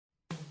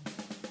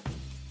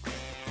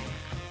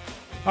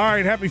All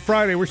right, happy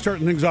Friday. We're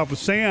starting things off with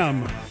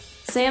Sam.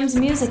 Sam's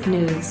Music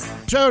News.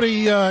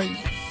 Jody,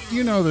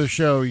 you know the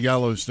show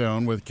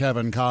Yellowstone with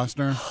Kevin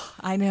Costner?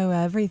 I know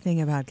everything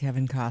about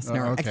Kevin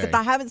Costner, okay. except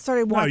I haven't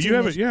started No, watching you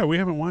haven't. Yeah, we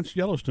haven't watched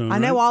Yellowstone. I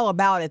know right? all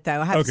about it,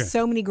 though. I have Okay.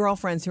 so many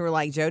girlfriends who are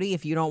like, Jody,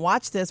 if you don't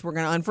watch this, we're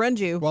going to unfriend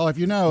you. Well, if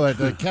you know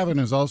that Kevin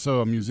is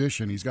also a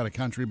musician. He's got a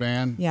country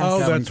band. Yes. Oh,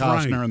 Kevin that's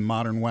Costner right. in the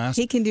Modern West.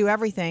 He can do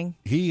everything.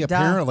 He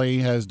apparently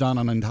has done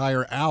an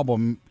entire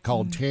album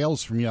called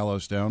Tales from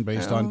Yellowstone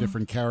based on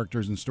different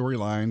characters and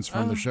storylines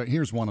from the show.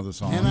 Here's one of the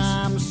songs. And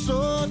I'm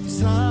so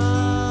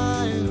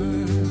tired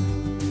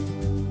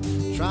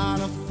trying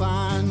to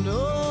find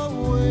a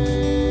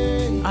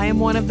way. I am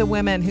one of the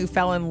women who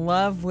fell in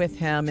love with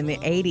him in the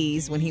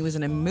 80s when he was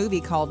in a movie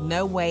called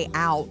No Way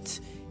Out,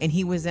 and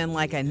he was in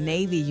like a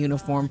Navy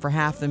uniform for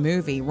half the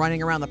movie,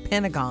 running around the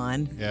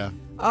Pentagon. Yeah.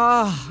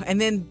 Oh,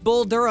 and then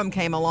Bull Durham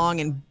came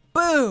along and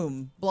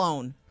boom,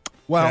 blown.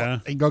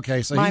 Well,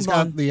 okay, so Mind he's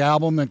blown. got the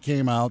album that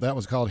came out. That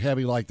was called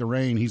Heavy Like the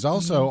Rain. He's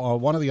also,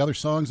 one of the other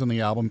songs on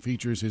the album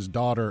features his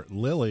daughter,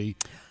 Lily,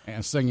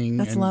 singing.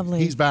 That's and lovely.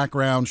 He's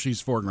background,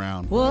 she's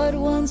foreground. What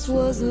once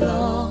was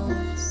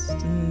lost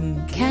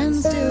can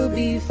still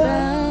be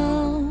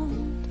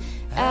found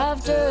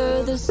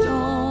after the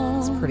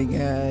storm. Pretty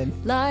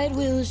good. Light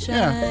will shine.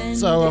 Yeah,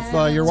 so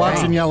if you're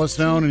watching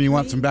Yellowstone and you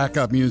want some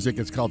backup music,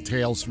 it's called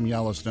Tales from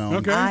Yellowstone.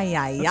 Okay. Ay,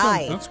 ay, That's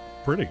ay. That's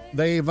pretty.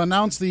 They've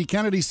announced the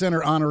Kennedy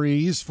Center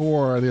honorees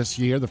for this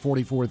year, the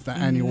 44th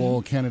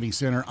annual Kennedy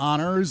Center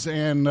honors.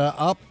 And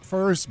up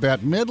first,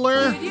 Bette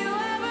Midler.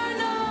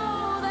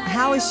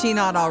 How is she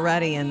not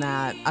already in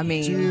that? I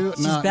mean,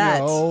 she's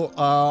Bette.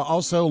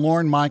 Also,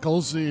 Lorne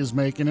Michaels is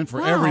making it for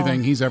Wow.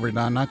 everything he's ever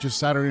done, not just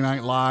Saturday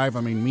Night Live.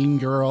 I mean, Mean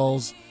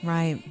Girls,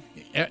 Right.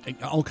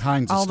 all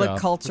kinds of All stuff. the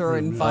culture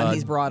and fun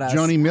he's brought us.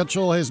 Joni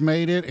Mitchell has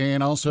made it,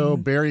 and also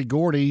Barry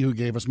Gordy, who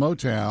gave us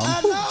Motown.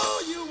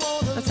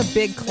 That's a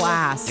big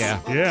class.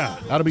 Yeah.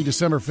 That'll be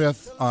December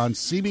 5th on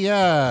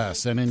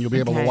CBS, and then you'll be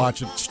able to Okay.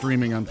 watch it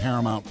streaming on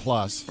Paramount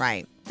Plus.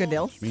 Right. Good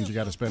deal. Means you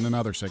got to spend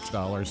another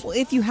 $6. Well,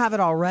 if you have it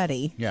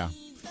already. Yeah.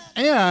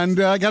 And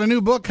I got a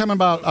new book coming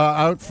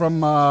out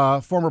from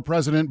former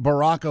President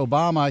Barack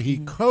Obama. He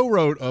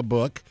co-wrote a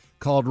book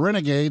called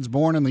Renegades,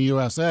 Born in the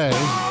USA.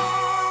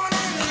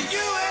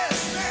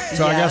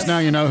 So I guess now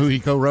you know who he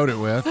co-wrote it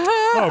with.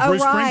 Oh,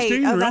 Bruce right.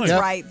 Springsteen? Oh, Really? that's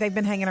Yep. right. They've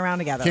been hanging around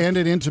together.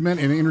 Candid, intimate,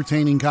 and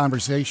entertaining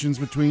conversations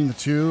between the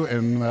two.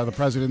 And the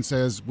president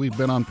says we've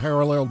been on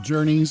parallel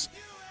journeys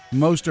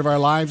most of our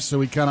lives, so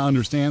we kind of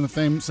understand the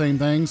same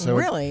thing. So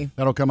Really?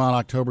 that'll come out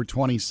October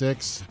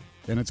 26th,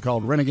 and it's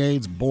called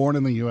Renegades, Born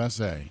in the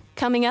USA.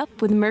 Coming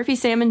up with Murphy,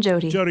 Sam, and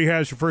Jody. Jody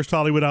has your first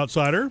Hollywood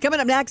Outsider. Coming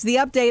up next, the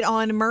update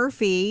on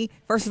Murphy.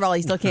 First of all,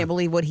 he still can't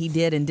believe what he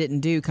did and didn't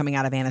do coming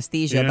out of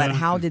anesthesia. Yeah. But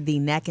how did the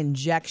neck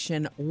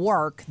injection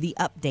work? The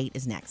update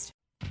is next.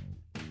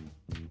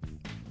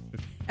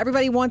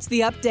 Everybody wants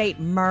the update,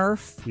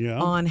 Murph, Yeah.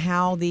 on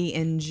how the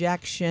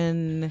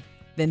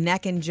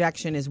neck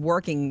injection is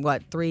working,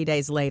 3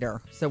 days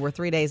later? So we're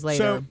 3 days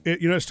later. So,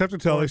 it's tough to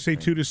tell. They say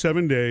 2 to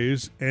 7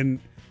 days, and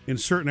in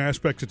certain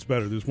aspects, it's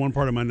better. There's one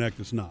part of my neck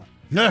that's not.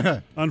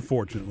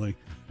 Unfortunately.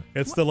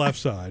 It's the left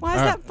side. Why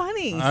is that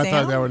funny, I Sam?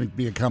 thought that would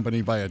be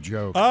accompanied by a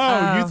joke.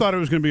 Oh, you thought it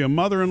was going to be a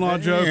mother-in-law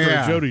joke or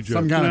a Jody joke?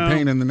 Some kind No. of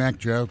pain in the neck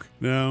joke.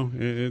 No,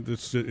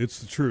 it's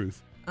the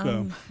truth.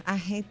 So, I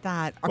hate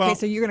that. Okay, Well-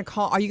 so you're going to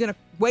call. Are you going to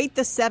wait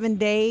the 7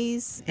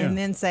 days and Yeah.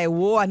 then say,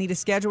 "Whoa, I need to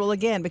schedule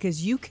again"?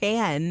 Because you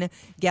can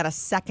get a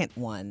second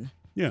one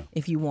yeah.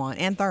 if you want,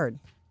 and third.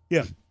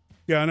 Yeah,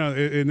 I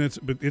know,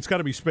 but it's got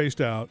to be spaced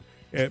out.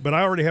 But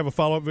I already have a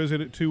follow-up visit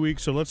at 2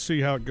 weeks, so let's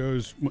see how it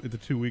goes at the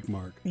 2-week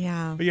mark.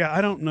 Yeah. But yeah,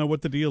 I don't know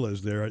what the deal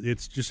is there.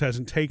 It just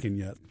hasn't taken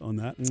yet on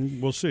that,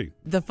 and we'll see.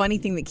 The funny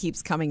thing that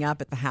keeps coming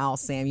up at the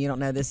house, Sam, you don't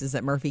know this, is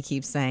that Murphy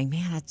keeps saying,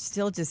 "Man, I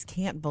still just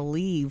can't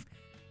believe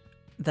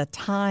the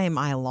time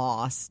I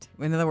lost."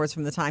 In other words,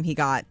 from the time he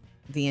got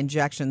the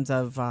injections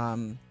of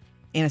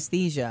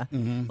anesthesia,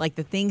 like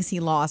the things he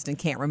lost and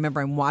can't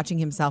remember, and watching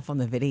himself on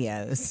the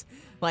videos.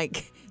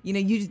 Like,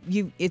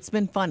 you it's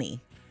been funny.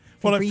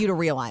 Well, For you to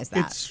realize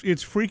that.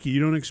 It's freaky.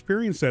 You don't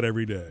experience that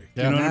every day.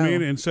 Yeah. You know what I No.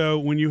 mean? And so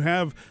when you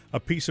have a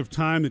piece of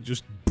time that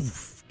just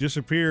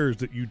disappears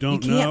that you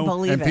don't You can't know.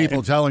 believe And it.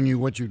 people telling you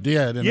what you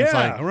did. And it's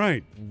Yeah, like,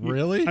 right.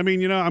 really? I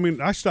mean,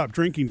 I stopped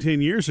drinking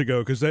 10 years ago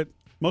because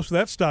most of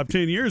that stopped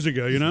 10 years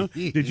ago,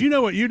 Did you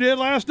know what you did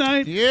last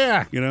night?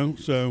 Yeah.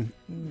 So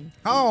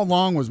How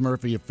long was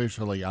Murphy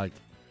officially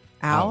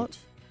out?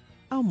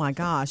 Oh my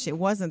gosh, it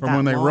wasn't From that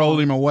when they long.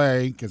 rolled him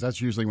away, because that's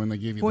usually when they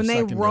give you When the they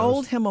second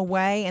rolled dose. him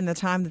away and the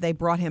time that they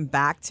brought him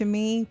back to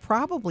me,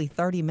 probably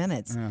 30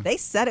 minutes. Yeah. They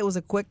said it was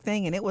a quick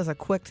thing, and it was a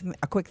quick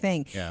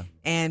thing. Yeah.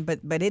 And but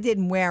it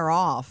didn't wear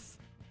off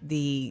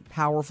the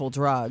powerful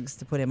drugs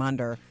to put him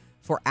under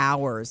for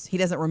hours. He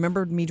doesn't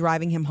remember me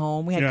driving him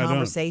home. We had Yeah, I don't.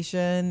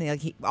 conversation,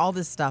 all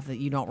this stuff that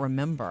you don't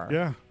remember.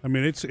 yeah, I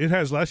mean, it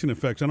has lasting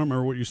effects. I don't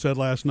remember what you said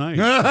last night.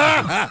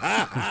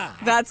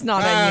 That's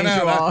not Ah,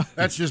 unusual. no,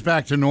 that's just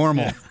back to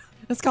normal.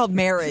 It's called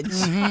marriage.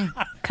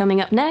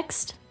 Coming up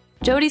next,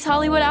 Jody's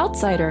Hollywood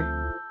Outsider.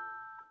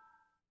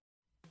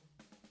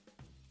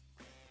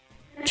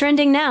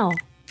 Trending now,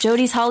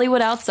 Jody's Hollywood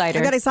I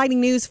Outsider. got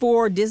exciting news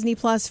for Disney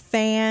Plus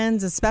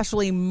fans,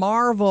 especially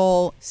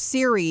Marvel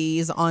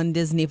series on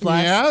Disney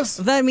Plus. Yes?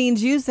 That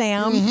means you,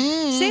 Sam.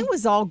 Sam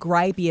was all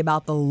gripey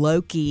about the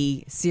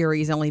Loki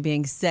series only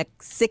being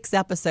six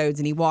episodes,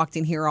 and he walked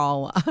in here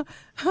all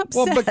upset.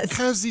 Well,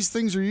 because these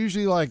things are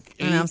usually like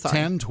I know, I'm 8, sorry.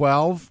 10,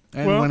 12.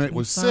 And Well, when it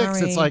was 6,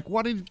 sorry. it's like,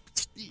 what did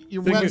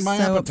you Think whet it's my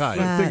so appetite?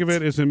 upset. Think of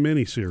it as a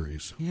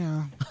mini-series.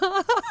 Yeah.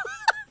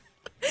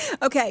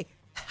 Okay,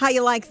 how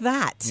you like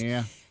that?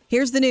 Yeah.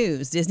 Here's the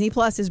news. Disney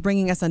Plus is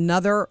bringing us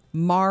another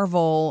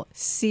Marvel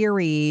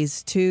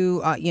series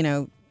to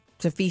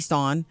feast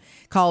on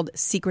called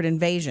Secret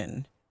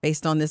Invasion,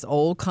 based on this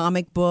old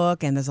comic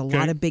book, and there's a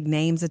lot of big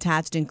names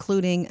attached,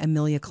 including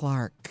Emilia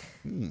Clarke.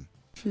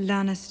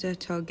 Lannister,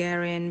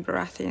 Targaryen,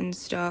 Baratheon,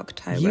 Stark,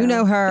 Tyrell. You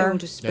know her, They all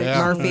just spoke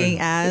Yeah. Murphy, This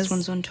as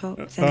one's on top.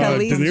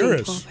 Khaleesi.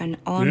 Daenerys. Top and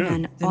on Yeah.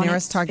 and on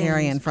Daenerys it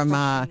Targaryen spins, from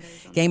crushing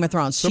those Game of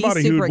Thrones.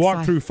 Somebody She's super who'd walk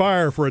excited. through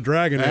fire for a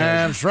dragon egg.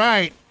 That's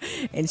right.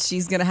 And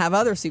she's going to have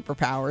other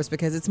superpowers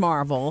because it's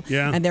Marvel.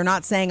 Yeah. And they're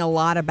not saying a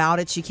lot about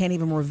it. She can't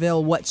even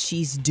reveal what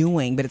she's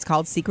doing, but it's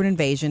called Secret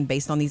Invasion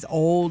based on these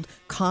old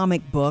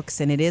comic books,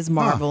 and it is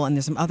Marvel, and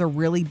there's some other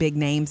really big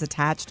names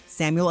attached.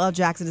 Samuel L.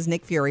 Jackson as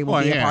Nick Fury will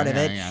Well, be a yeah, part of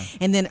yeah, it. yeah.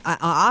 And then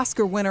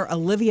Oscar winner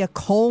Olivia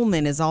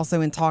Colman is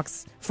also in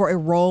talks for a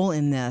role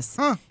in this.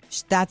 Huh.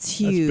 That's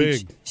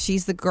huge. big.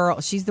 She's the girl.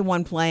 She's the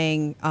one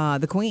playing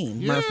the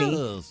Queen, Murphy,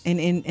 Yes.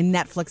 in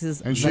Netflix's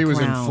And The she was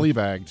Crown. in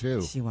Fleabag,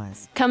 too. She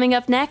was. Coming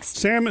up next,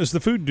 Sam is the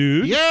food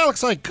dude. Yeah,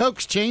 looks like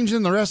Coke's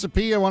changing the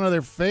recipe of one of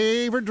their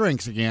favorite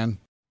drinks again.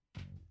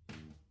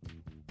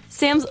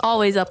 Sam's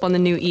always up on the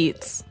new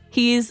eats.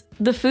 He's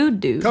the food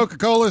dude.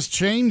 Coca-Cola's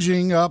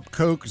changing up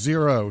Coke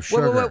Zero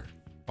Sugar. whoa.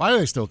 Why do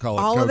they still call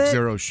it All of Coke it?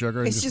 Zero Sugar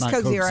and It's just not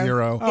Coke Coke Zero.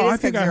 Zero? Oh, It I is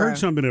think Coke I Zero. heard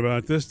something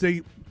about this.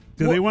 Do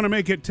they want to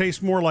make it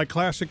taste more like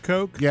classic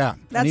Coke? Yeah,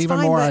 That's an even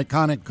fine, more but-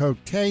 iconic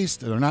Coke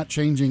taste. They're not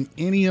changing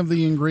any of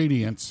the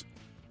ingredients.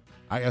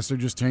 I guess they're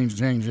just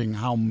changing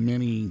how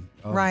many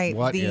of Right,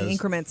 what the is.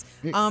 increments.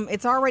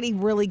 It's already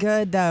really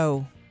good,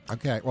 though.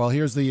 Okay, well,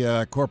 here's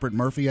the corporate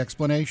Murphy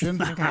explanation.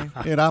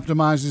 It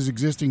optimizes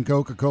existing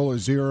Coca-Cola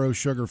Zero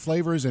Sugar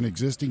flavors and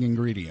existing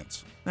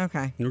ingredients.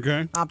 Okay.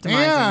 Okay.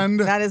 Optimizing. And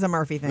that is a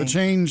Murphy thing. The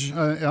change,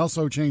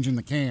 also changing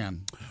the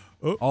can.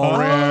 Oh, Oh,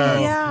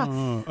 Already.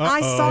 yeah.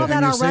 I saw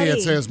that And you already. see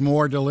it says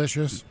more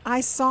delicious. I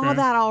saw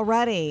that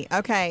already.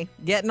 Okay,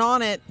 getting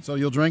on it. So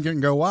you'll drink it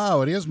and go, wow,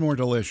 it is more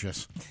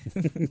delicious.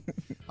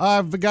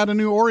 I've got a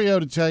new Oreo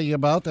to tell you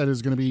about that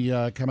is going to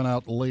be coming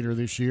out later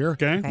this year.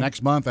 Okay.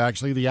 Next month,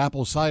 actually, the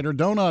apple cider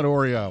donut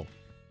Oreo.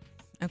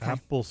 Okay.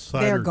 Apple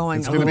cider. They're going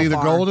It's a going to little be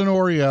the far. golden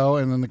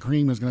Oreo, and then the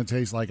cream is going to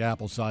taste like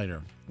apple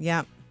cider.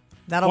 Yep.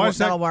 That'll Why is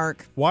that- that'll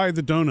work. Why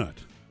the donut?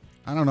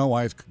 I don't know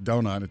why it's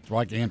donut. It's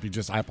why can't it be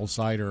just apple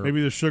cider?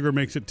 Maybe the sugar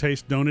makes it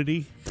taste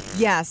donut-y?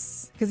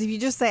 Yes, because if you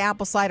just say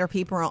apple cider,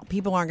 people aren't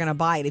going to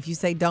buy it. If you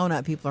say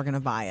donut, people are going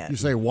to buy You it.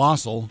 say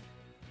wassail,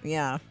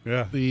 Yeah.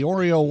 Yeah. the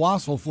Oreo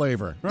wassail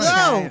flavor. Right.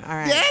 No, Okay, all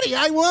right. Daddy,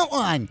 I want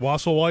one.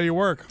 Wassail while you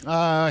work.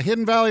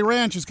 Hidden Valley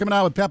Ranch is coming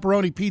out with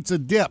pepperoni pizza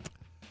dip.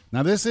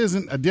 Now, this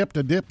isn't a dip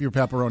to dip your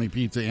pepperoni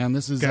pizza in.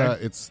 This is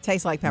Okay. it's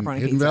Tastes like pepperoni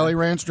Hidden pizza. Valley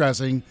Ranch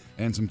dressing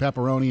and some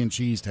pepperoni and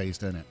cheese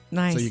taste in it.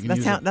 Nice. So you can That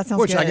use sound- it, that sounds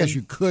which I good. guess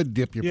you could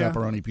dip your Yeah.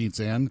 pepperoni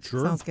pizza in.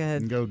 Sure. Sounds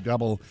good. And go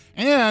double.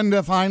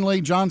 And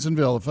finally,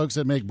 Johnsonville, the folks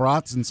that make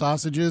brats and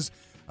sausages,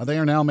 they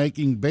are now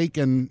making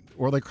bacon,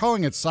 or they're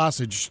calling it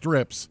sausage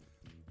strips.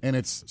 And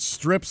it's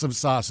strips of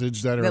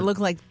sausage that That look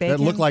like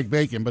That look bacon? like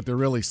bacon, but they're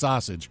really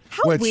sausage.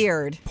 How which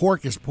weird.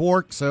 Pork is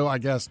pork, so I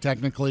guess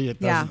technically it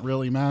Yeah. doesn't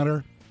really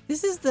matter.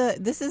 This is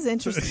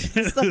interesting.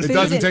 It's the It food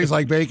doesn't in- taste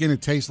like bacon.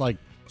 It tastes like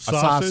a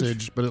Sausage?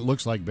 sausage, but it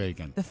looks like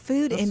bacon. The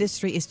food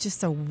industry is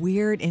just a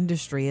weird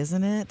industry,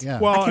 isn't it?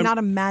 Yeah. Well, I cannot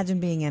imagine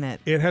being in it.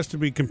 It has to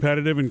be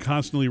competitive and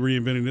constantly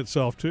reinventing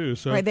itself, too.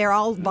 So Right, they're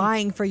all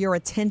vying for your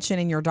attention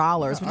and your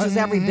dollars, which is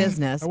every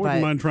business. I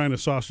wouldn't But mind trying a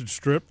sausage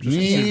strip. Just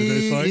to see what it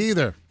tastes Me like.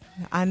 either.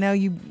 I know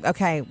you.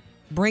 Okay,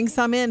 bring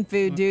some in,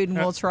 food dude, and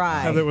we'll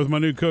try. Have that with my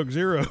new Coke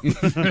Zero.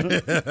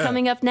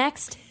 Coming up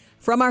next,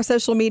 From our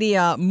social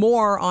media,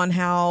 more on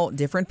how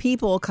different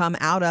people come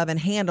out of and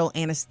handle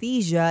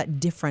anesthesia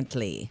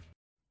differently.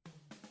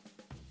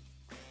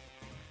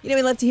 You know,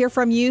 we'd love to hear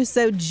from you,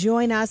 so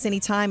join us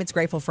anytime. It's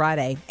Grateful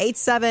Friday.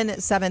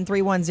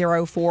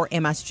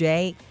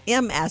 877-310-4MSJ.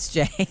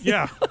 MSJ.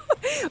 Yeah.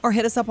 Or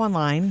hit us up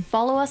online.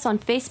 follow us on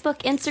Facebook,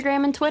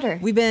 Instagram, and Twitter.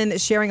 We've been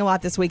sharing a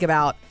lot this week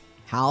about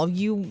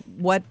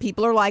what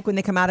people are like when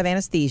they come out of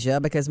anesthesia,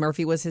 because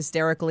Murphy was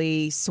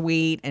hysterically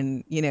sweet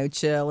and,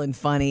 chill and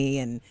funny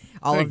and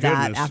all Thank of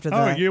that goodness. after the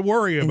Oh, you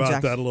worry about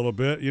injection. that a little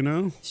bit, you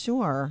know?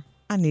 Sure.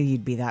 I knew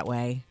you'd be that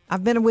way.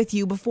 I've been with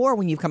you before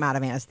when you've come out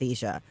of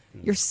anesthesia.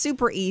 You're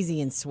super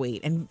easy and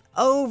sweet and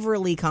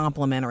overly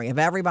complimentary of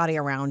everybody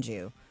around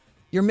you.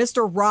 You're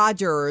Mr.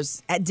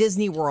 Rogers at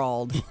Disney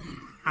World.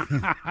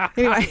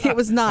 Anyway, it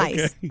was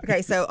nice.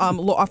 Okay, so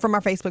from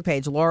our Facebook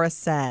page, Laura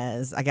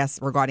says, I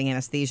guess regarding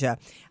anesthesia,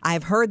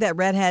 I've heard that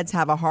redheads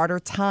have a harder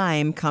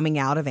time coming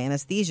out of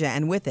anesthesia,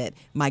 and with it,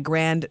 my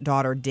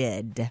grandmother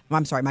did.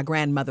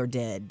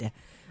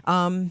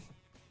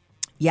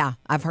 Yeah,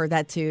 I've heard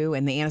that too.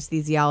 And the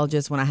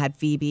anesthesiologist, when I had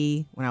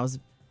Phoebe, when I was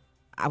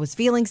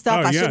feeling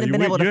stuff I shouldn't have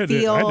been able to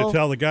feel. I had to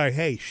tell the guy,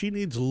 hey, she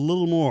needs a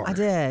little more. I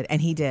did,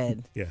 and he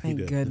did. Yeah, he Thank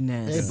did.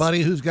 goodness. Hey,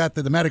 buddy, who's got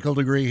the medical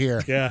degree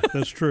here? Yeah,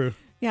 that's true.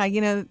 Yeah,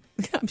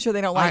 I'm sure they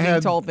don't like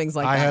being told things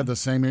like that. I had the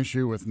same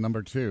issue with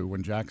number 2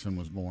 when Jackson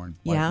was born.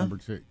 Yeah? Number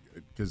 2.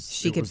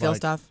 She could feel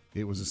stuff?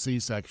 It was a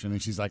C-section,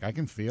 and she's like, I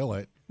can feel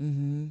it.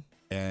 Mm-hmm.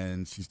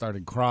 And she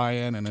started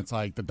crying, and it's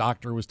like the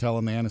doctor was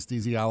telling the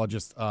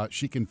anesthesiologist,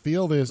 she can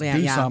feel this,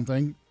 do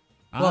something.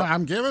 Well,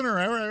 I'm giving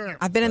her.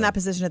 I've been in that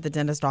position at the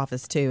dentist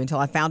office, too, until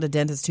I found a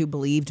dentist who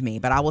believed me.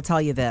 But I will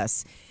tell you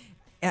this.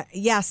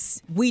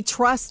 Yes, we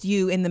trust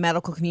you in the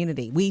medical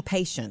community. We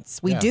patients.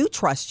 We do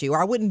trust you,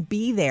 or I wouldn't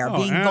be there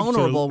being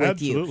vulnerable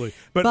with you.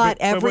 But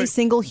every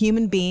single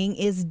human being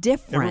is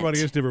different.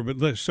 Everybody is different.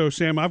 But so,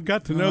 Sam, I've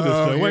got to know this.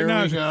 Though. Wait,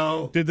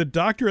 now, did the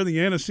doctor and the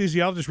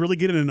anesthesiologist really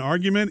get in an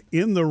argument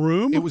in the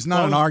room? It was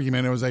not an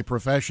argument. It was a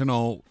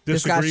professional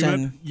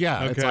disagreement.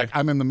 Yeah, it's like,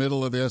 I'm in the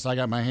middle of this. I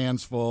got my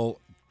hands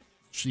full.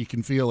 She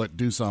can feel it.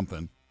 Do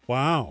something.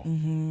 Wow.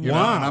 Mm-hmm. You know,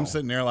 and I'm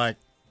sitting there like,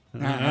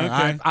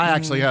 I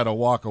actually had to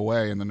walk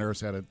away, and the nurse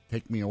had to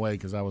take me away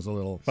because I was a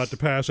little... About to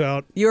pass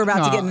out? You were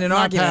about to get in an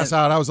argument. Not pass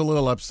out. I was a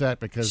little upset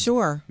because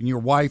when your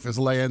wife is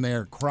laying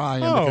there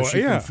crying because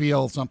she can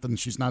feel something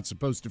she's not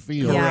supposed to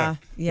feel. Yeah.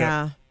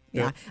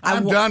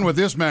 I'm done with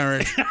this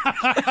marriage.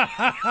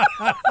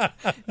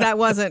 That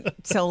wasn't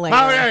till later.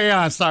 Oh,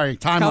 yeah. Sorry. Timeline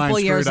screwed up. A couple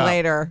years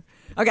later.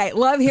 Okay,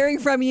 love hearing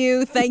from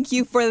you. Thank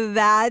you for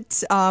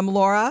that,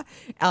 Laura.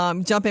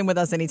 Jump in with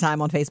us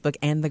anytime on Facebook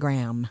and the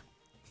Gram.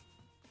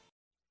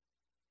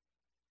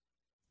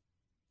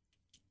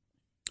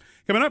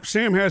 Coming up,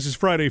 Sam has his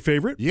Friday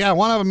favorite. Yeah,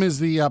 one of them is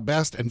the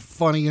best and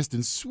funniest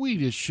and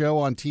sweetest show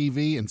on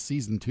TV, and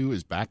season 2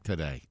 is back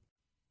today.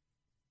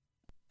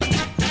 Get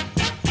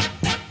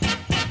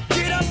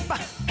up,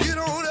 get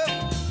on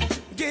up,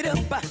 get up,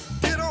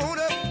 get on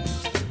up.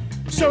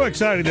 So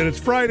excited that it's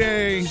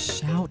Friday.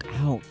 Shout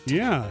out.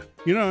 Yeah.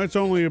 It's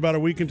only about a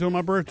week until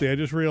my birthday. I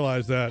just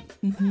realized that.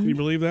 Mm-hmm. Can you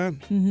believe that?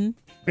 Mm-hmm.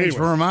 Thanks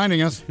for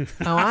reminding us.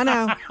 Oh, I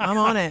know. I'm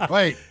on it.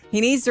 Wait. He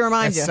needs to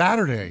remind you. It's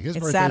Saturday. His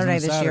birthday's Saturday on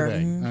this Saturday.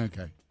 year. Mm-hmm.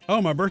 Okay.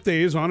 Oh, my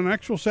birthday is on an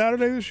actual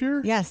Saturday this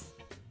year? Yes.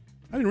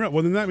 I didn't realize.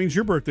 Well, then that means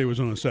your birthday was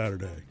on a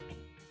Saturday.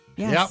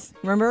 Yes.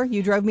 Yep. Remember,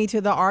 you drove me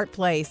to the art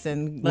place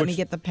and let me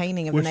get the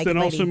painting of the naked lady.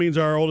 Which then also means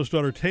our oldest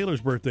daughter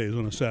Taylor's birthday is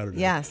on a Saturday.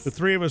 Yes. The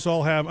three of us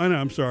all have. I know.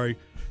 I'm sorry.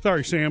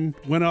 Sorry, Sam.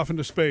 Went off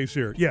into space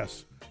here.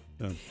 Yes.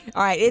 All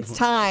right. It's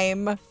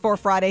time for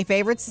Friday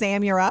favorites.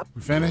 Sam, you're up.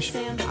 We finished?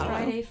 Sam's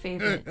Friday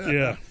favorite.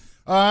 Yeah.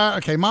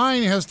 Okay,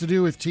 mine has to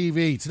do with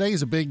TV. Today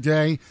is a big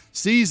day.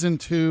 Season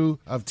 2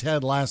 of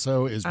Ted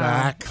Lasso is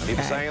back.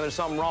 People saying there's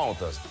something wrong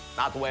with us.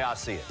 Not the way I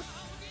see it.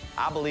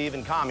 I believe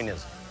in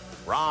communism.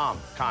 Rom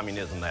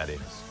communism, that is.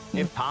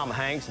 If Tom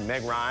Hanks and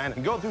Meg Ryan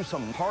can go through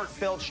some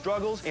heartfelt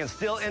struggles and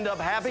still end up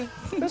happy,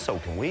 then so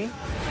can we.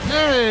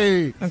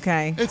 Hey!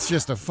 Okay. It's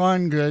just a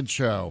fun, good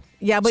show.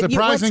 Yeah, but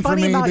surprising what's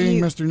funny for me about being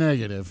you, Mr.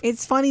 Negative.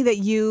 It's funny that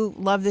you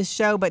love this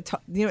show, but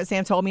you know what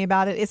Sam told me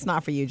about it? It's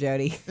not for you,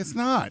 Jody. It's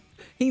not.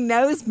 He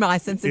knows my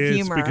sense of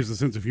humor. It's because the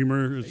sense of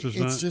humor is just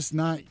not. It's just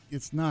not.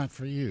 It's not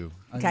for you.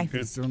 Okay. I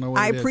just don't know what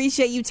I it is.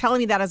 appreciate you telling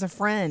me that as a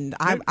friend.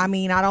 I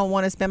mean, I don't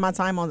want to spend my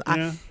time on.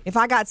 If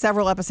I got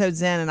several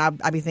episodes in, and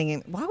I'd be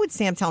thinking, why would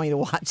Sam tell me to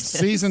watch this?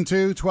 Season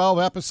 2, 12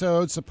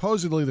 episodes.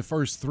 Supposedly the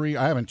first 3.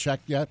 I haven't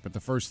checked yet, but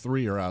the first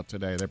 3 are out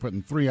today. They're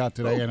putting 3 out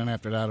today, and then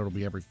after that, it'll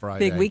be every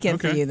Friday. Big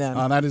weekend for you then.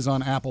 That is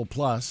on Apple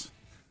Plus.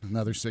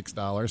 Another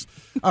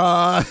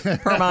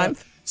 $6 per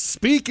month.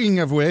 Speaking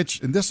of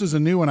which, and this is a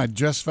new one I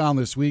just found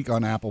this week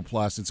on Apple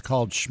Plus. It's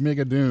called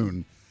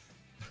Schmigadoon.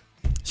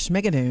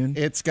 Schmigadoon.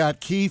 It's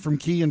got Key from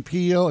Key and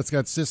Peele. It's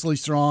got Cicely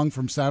Strong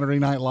from Saturday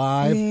Night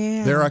Live.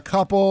 Yeah. They're a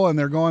couple, and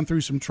they're going through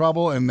some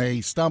trouble, and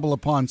they stumble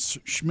upon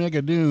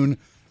Schmigadoon,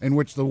 in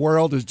which the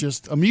world is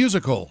just a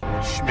musical.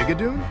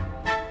 Schmigadoon?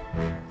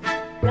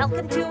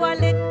 Welcome to our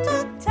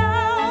little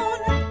town,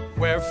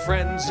 Where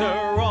friends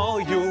are all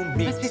you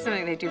meet. must be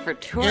something they do for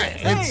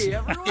tourists.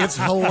 It's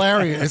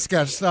hilarious. It's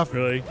got stuff.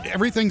 Really?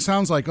 Everything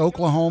sounds like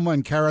Oklahoma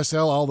and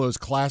Carousel, all those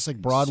classic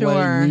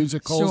Broadway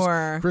musicals.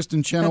 Sure.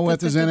 Kristen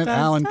Chenoweth is in it.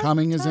 Alan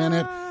Cumming is in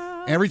it.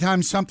 Every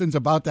time something's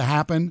about to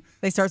happen,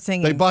 They start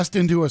singing. they bust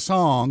into a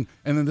song,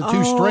 and then the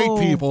two straight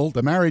people,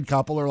 the married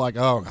couple, are like,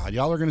 oh, God,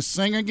 y'all are going to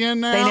sing again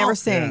now? They never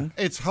sing.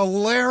 It's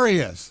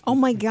hilarious. Oh,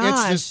 my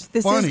gosh. It's just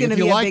This funny. is going to If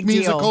you be a like big deal.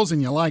 musicals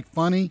and you like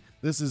funny,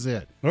 this is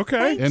it.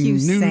 Okay. And you,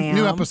 new Sam.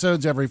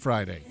 episodes every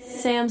Friday.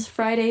 Sam's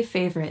Friday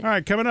favorite. All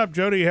right, coming up,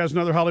 Jody has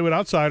another Hollywood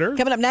Outsider.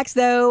 Coming up next,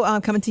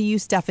 though, coming to you,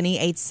 Stephanie,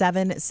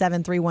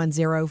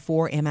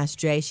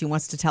 877-310-4MSJ. She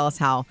wants to tell us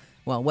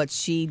what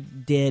she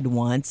did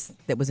once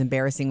that was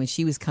embarrassing when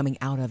she was coming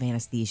out of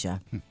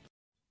anesthesia.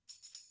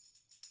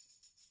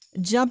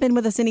 Jump in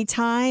with us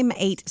anytime,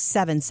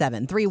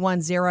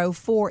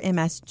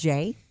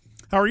 877-310-4MSJ.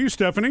 How are you,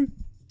 Stephanie?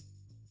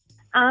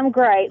 I'm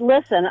great.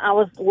 Listen, I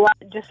was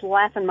just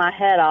laughing my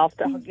head off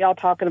to y'all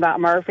talking about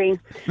Murphy.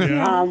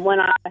 Yeah.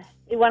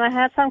 When I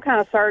had some kind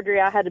of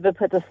surgery, I had to be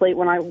put to sleep.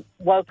 When I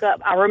woke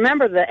up, I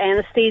remember the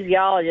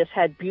anesthesiologist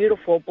had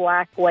beautiful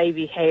black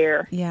wavy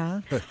hair.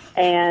 Yeah.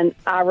 And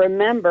I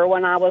remember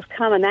when I was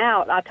coming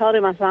out, I told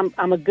him, I said,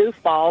 I'm a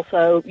goofball,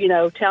 so,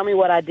 tell me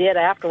what I did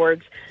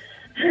afterwards.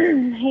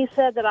 He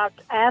said that I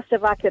asked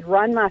if I could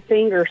run my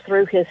fingers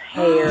through his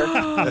hair,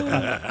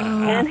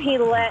 and he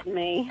let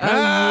me. Oh,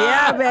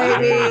 yeah,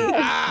 baby.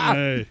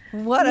 Hey.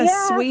 What a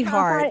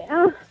sweetheart.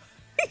 I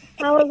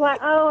was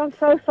like, I'm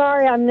so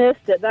sorry I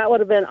missed it. That would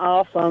have been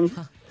awesome.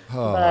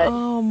 But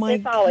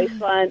it's always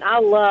fun.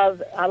 I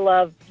love,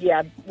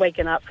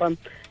 waking up from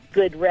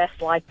good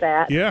rest like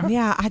that. Yeah.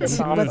 Yeah, I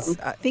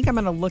think I'm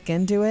going to look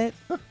into it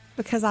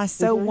because I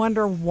so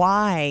wonder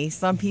why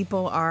some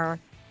people are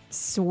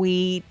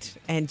sweet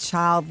and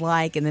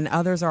childlike and then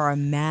others are a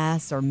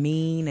mess or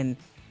mean, and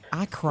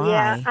I cry.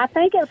 Yeah, I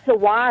think it's the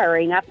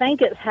wiring. I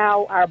think it's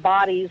how our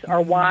bodies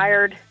are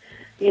wired.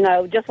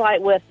 Just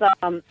like with,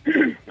 I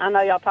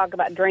know y'all talk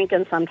about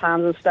drinking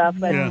sometimes and stuff,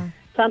 but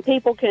some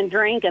people can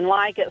drink and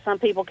like it. Some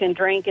people can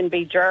drink and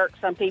be jerks.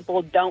 Some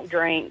people don't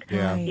drink.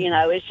 Yeah.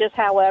 It's just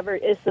however,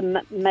 it's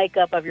the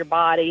makeup of your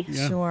body.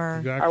 Yeah, Sure.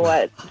 exactly. Or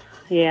what.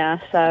 Yeah,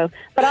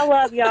 but I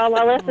love y'all.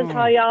 I listen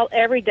to y'all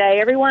every day.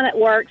 Everyone at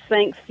work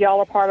thinks y'all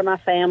are part of my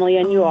family,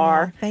 and you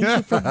are. Thank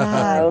you for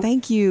that.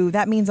 Thank you.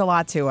 That means a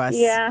lot to us.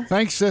 Yeah.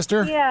 Thanks,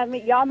 sister. Yeah,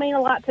 y'all mean a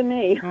lot to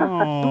me. Oh,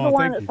 I'm the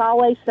one thank that's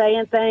always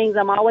saying things.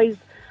 I'm always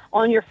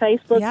on your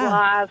Facebook Yeah.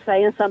 Live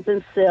saying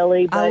something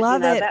silly. But, I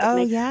love it. that Oh,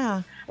 makes-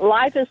 yeah.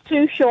 Life is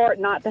too short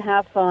not to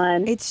have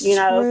fun. It's true.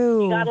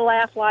 true. You got to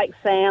laugh like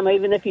Sam.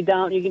 Even if you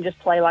don't, you can just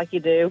play like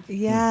you do.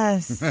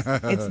 Yes.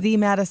 It's the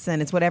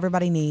medicine. It's what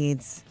everybody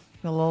needs.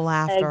 A little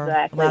laughter,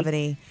 Exactly.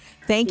 levity.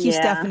 Thank you, Yeah.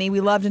 Stephanie.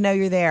 We love to know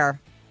you're there.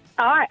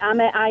 All right,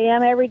 I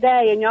am every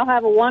day, and y'all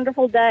have a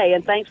wonderful day,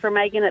 and thanks for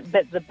making it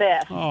the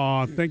best.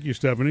 Oh, thank you,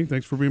 Stephanie.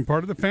 Thanks for being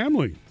part of the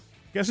family.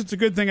 Guess it's a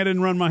good thing I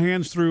didn't run my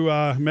hands through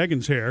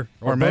Megan's hair.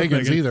 Or both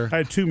Megan's Megans. either. I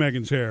had two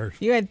Megan's hair.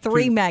 You had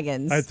three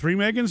Megans. I had three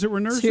Megans that were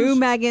nurses? Two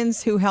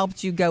Megans who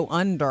helped you go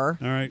under.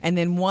 All right. And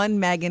then one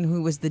Megan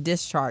who was the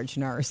discharge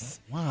nurse.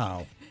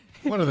 Wow.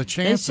 What are the They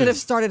chances? should have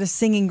started a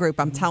singing group,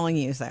 I'm telling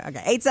you. So,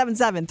 okay,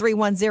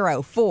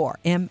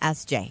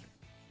 877-310-4MSJ.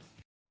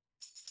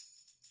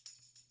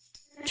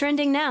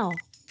 Trending now,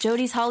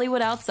 Jody's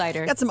Hollywood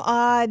Outsider. Got some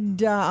odd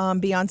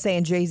Beyonce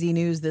and Jay-Z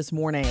news this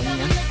morning.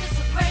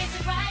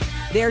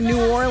 Their New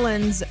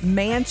Orleans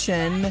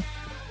mansion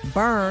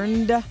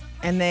burned,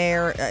 and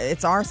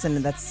it's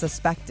arson that's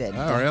suspected.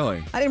 Oh,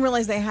 really? I didn't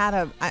realize they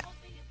had I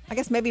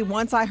guess maybe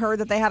once I heard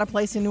that they had a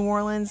place in New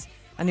Orleans.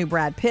 I knew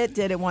Brad Pitt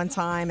did at one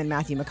time, and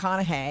Matthew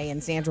McConaughey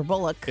and Sandra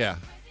Bullock. Yeah.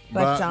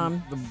 But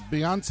the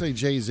Beyonce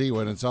Jay-Z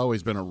one, it's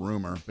always been a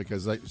rumor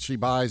because she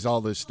buys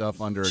all this stuff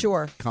under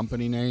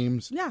company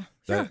names. Yeah,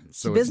 sure.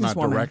 So it's not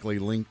directly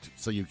linked,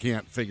 so you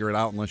can't figure it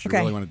out unless you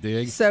really want to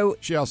dig. So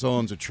she also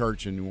owns a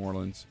church in New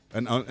Orleans.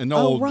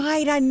 Oh,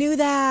 right. I knew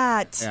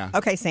that. Yeah.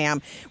 Okay,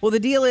 Sam. Well, the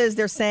deal is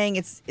they're saying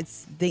it's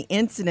the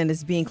incident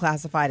is being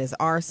classified as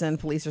arson.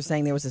 Police are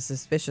saying there was a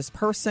suspicious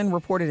person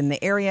reported in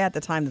the area at the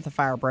time that the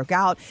fire broke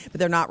out, but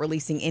they're not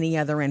releasing any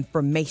other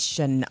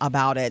information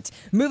about it.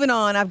 Moving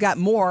on, I've got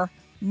more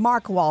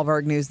Mark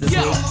Wahlberg news this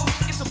week.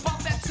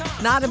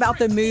 Not about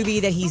the movie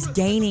that he's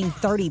gaining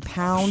 30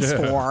 pounds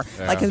for.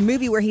 Yeah. Like a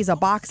movie where he's a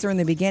boxer in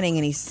the beginning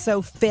and he's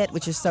so fit,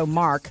 which is so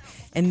Mark,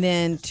 and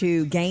then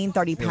to gain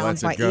 30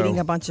 pounds by eating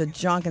a bunch of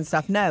junk and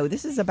stuff. No,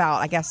 this is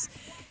about, I guess,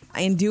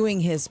 in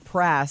doing his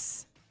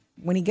press,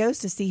 when he goes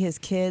to see his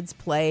kids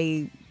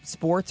play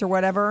sports or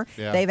whatever,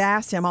 they've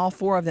asked him, all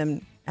four of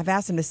them, I've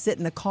asked him to sit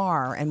in the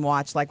car and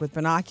watch, like with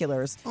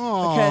binoculars,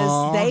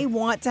 because they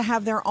want to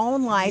have their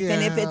own life.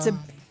 And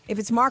if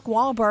it's Mark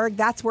Wahlberg,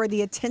 that's where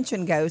the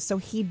attention goes. So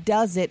he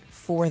does it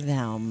for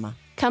them.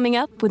 Coming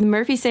up with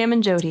Murphy, Sam,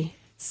 and Jody.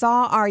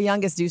 Saw our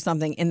youngest do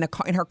something in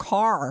her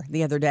car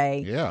the other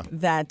day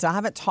that I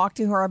haven't talked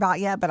to her about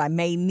yet, but I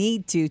may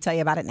need to tell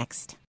you about it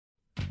next.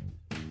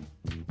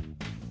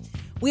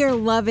 We are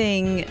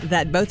loving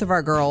that both of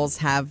our girls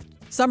have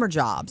summer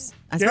jobs.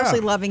 Especially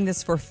loving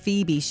this for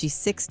Phoebe. She's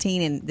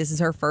 16 and this is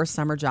her first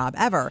summer job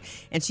ever.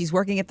 And she's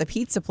working at the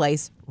pizza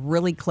place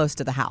really close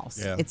to the house.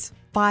 Yeah. It's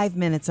 5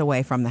 minutes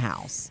away from the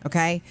house,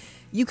 okay?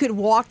 You could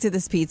walk to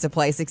this pizza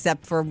place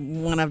except for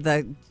one of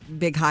the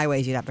big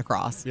highways you'd have to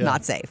cross. Yeah.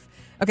 Not safe.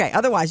 Okay,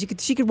 otherwise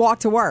she could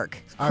walk to work.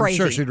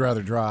 Crazy. I'm sure she'd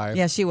rather drive.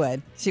 Yeah, she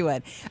would. She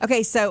would.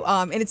 Okay, so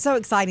and it's so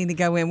exciting to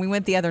go in. We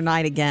went the other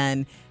night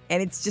again.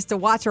 And it's just to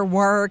watch her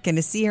work and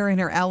to see her in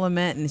her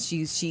element. And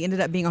she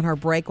ended up being on her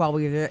break while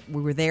we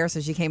were there.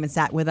 So she came and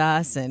sat with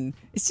us. And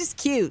it's just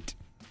cute.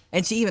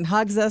 And she even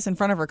hugs us in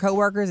front of her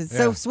coworkers. It's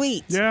so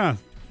sweet. Yeah.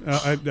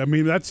 I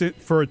mean, that's it.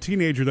 For a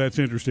teenager, that's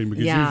interesting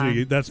because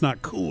usually that's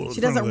not cool. She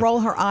doesn't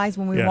roll her eyes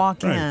when we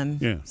walk in.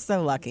 Yeah.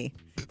 So lucky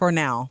for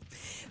now.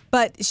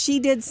 But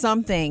she did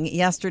something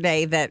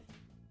yesterday that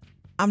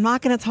I'm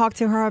not going to talk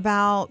to her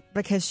about,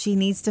 because she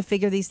needs to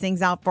figure these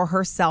things out for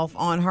herself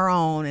on her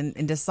own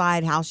and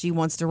decide how she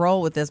wants to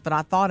roll with this. But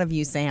I thought of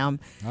you,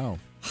 Sam. Oh.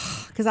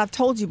 Because I've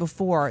told you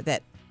before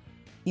that,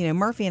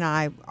 Murphy and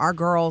I, our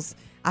girls,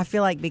 I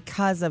feel like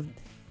because of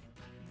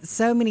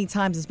so many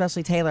times,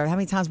 especially Taylor, how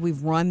many times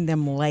we've run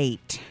them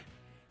late,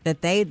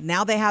 that they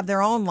have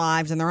their own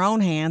lives in their own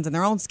hands and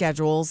their own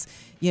schedules.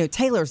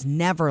 Taylor's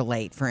never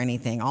late for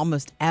anything,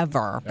 almost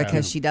ever,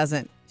 because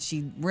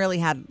she really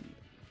had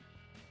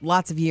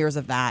lots of years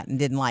of that and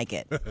didn't like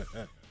it.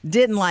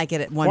 Didn't like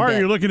it at one Why bit. are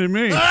you looking at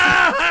me?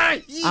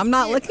 I'm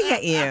not looking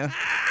at you.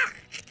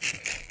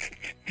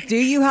 Do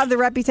you have the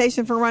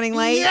reputation for running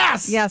late?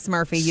 Yes. Yes,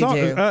 Murphy, you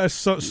do.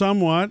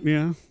 Somewhat,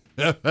 yeah.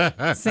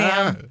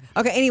 Sam.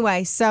 Okay,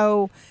 anyway,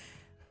 so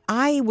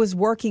I was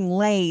working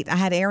late. I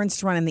had errands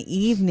to run in the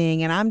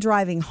evening, and I'm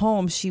driving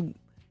home.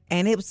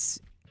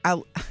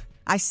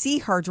 I see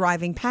her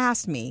driving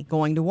past me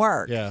going to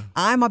work. Yeah.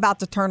 I'm about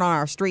to turn on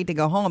our street to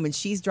go home, and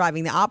she's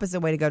driving the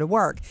opposite way to go to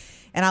work.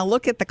 And I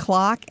look at the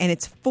clock, and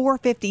it's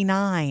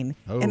 4:59.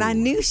 Oh. And I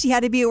knew she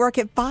had to be at work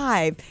at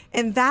 5.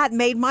 And that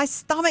made my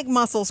stomach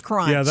muscles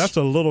crunch. Yeah, that's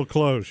a little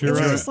close. You're It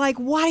was right. just like,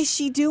 why is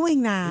she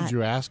doing that? Did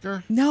you ask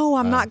her? No,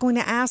 I'm not going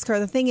to ask her.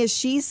 The thing is,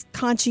 she's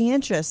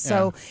conscientious.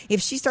 So if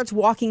she starts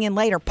walking in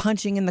late or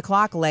punching in the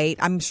clock late,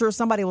 I'm sure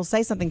somebody will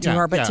say something to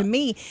her. But to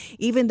me,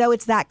 even though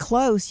it's that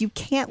close, you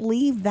can't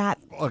leave that.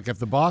 Look, if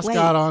the boss late.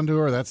 got onto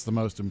her, that's the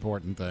most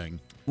important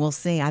thing. We'll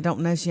see. I don't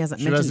know. She hasn't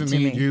She mentioned doesn't it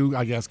to need me. you,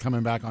 I guess,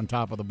 coming back on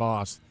top of the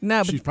boss.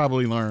 No, but- she's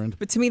probably learned.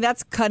 But to me,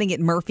 that's cutting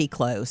it Murphy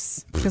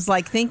close. Because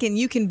thinking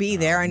you can be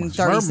there in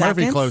 30 seconds.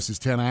 Murphy close is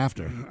 10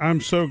 after. I'm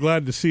so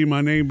glad to see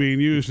my name being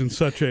used in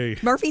such a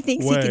Murphy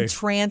thinks way. he can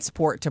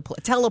teleport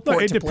Look,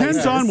 to it depends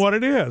places. on what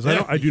it is.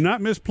 I do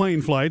not miss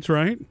plane flights,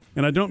 right?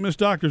 And I don't miss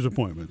doctor's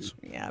appointments.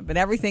 Yeah, but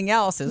everything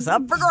else is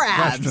up for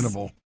grabs.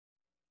 Questionable.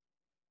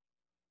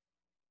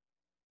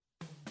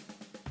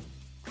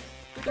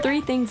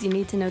 3 things you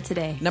need to know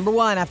today. Number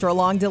 1, after a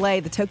long delay,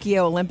 the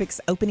Tokyo Olympics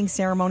opening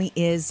ceremony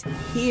is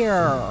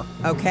here.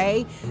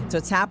 Okay? So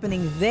it's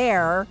happening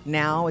there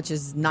now, which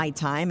is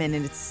nighttime, and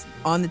it's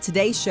on the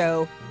Today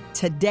Show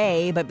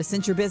today. But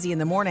since you're busy in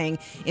the morning,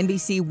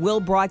 NBC will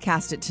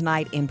broadcast it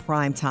tonight in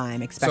prime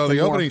time. So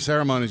the opening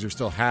ceremonies are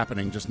still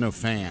happening, just no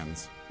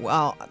fans.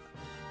 Well,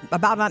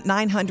 about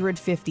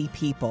 950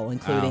 people,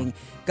 including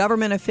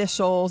government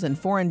officials and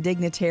foreign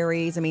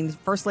dignitaries. I mean,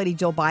 First Lady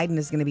Jill Biden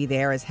is going to be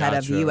there as head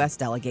of the U.S.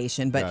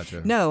 delegation.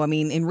 But no, I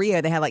mean, in Rio,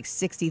 they had like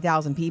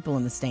 60,000 people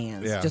in the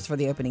stands just for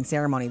the opening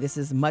ceremony. This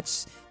is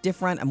much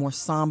different, a more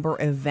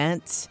somber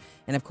event.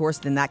 And, of course,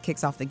 then that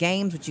kicks off the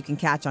games, which you can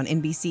catch on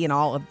NBC and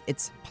all of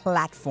its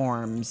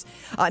platforms.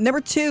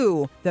 Number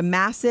 2, the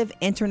massive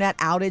internet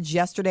outage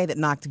yesterday that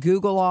knocked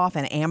Google off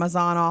and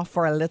Amazon off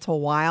for a little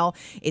while.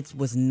 It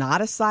was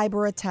not a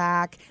cyber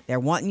attack. They're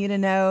wanting you to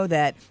know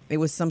that it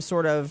was some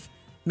sort of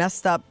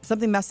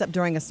something messed up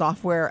during a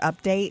software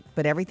update,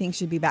 but everything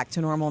should be back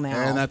to normal now.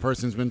 And that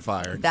person's been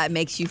fired. That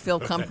makes you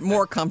feel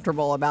more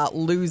comfortable about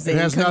losing It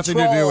has control. nothing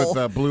to do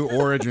with Blue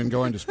Origin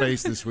going to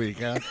space this week,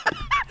 huh?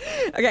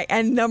 Okay,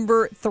 and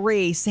number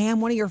 3,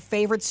 Sam, one of your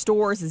favorite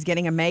stores is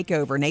getting a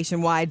makeover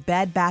nationwide,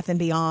 Bed Bath &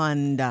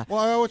 Beyond.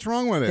 Well, what's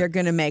wrong with it? They're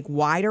going to make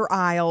wider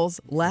aisles,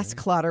 less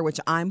clutter, which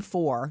I'm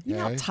for. You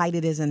know how tight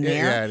it is in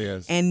there? Yeah, it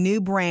is. And new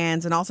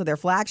brands, and also their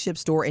flagship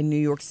store in New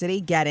York City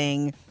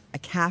getting a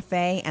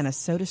cafe and a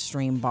soda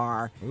stream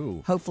bar.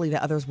 Ooh. Hopefully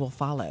the others will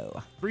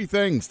follow. 3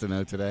 things to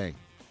know today.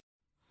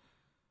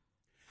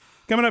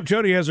 Coming up,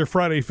 Jody has her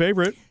Friday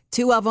favorite.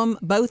 2 of them,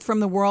 both from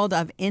the world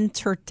of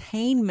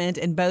entertainment,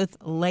 and both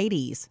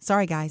ladies.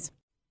 Sorry, guys.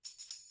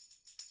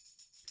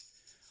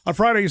 On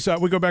Fridays,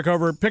 we go back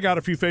over, pick out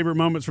a few favorite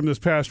moments from this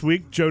past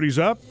week. Jody's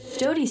up.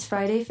 Jody's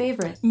Friday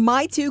favorite.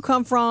 My 2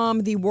 come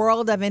from the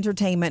world of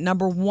entertainment.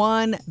 Number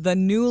 1, the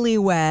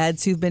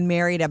newlyweds who've been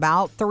married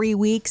about 3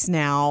 weeks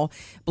now.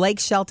 Blake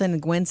Shelton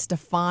and Gwen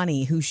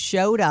Stefani, who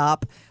showed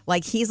up.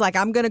 He's like,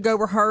 I'm going to go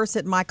rehearse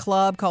at my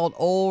club called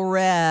Old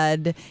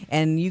Red,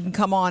 and you can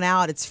come on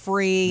out. It's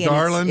free. And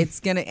Darling. It's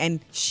gonna.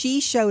 And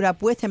she showed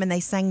up with him, and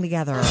they sang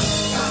together.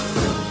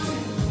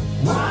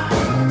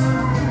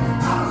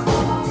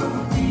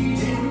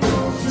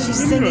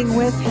 She's singing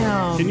with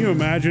him. Can you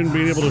imagine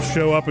being able to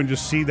show up and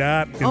just see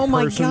that in Oh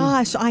my person?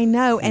 gosh, I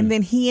know. And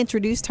then he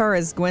introduced her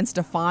as Gwen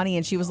Stefani,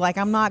 and she was like,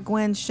 I'm not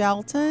Gwen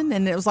Shelton.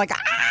 And it was like,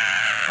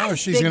 Oh,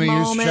 she's big going to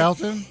use moment.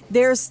 Shelton?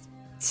 There's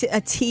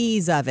a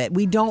tease of it.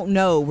 We don't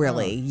know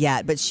really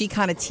yet, but she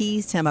kind of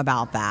teased him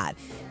about that.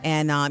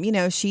 And,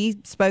 she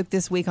spoke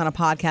this week on a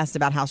podcast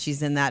about how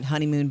she's in that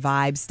honeymoon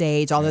vibe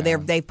stage, although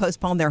they've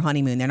postponed their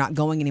honeymoon. They're not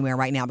going anywhere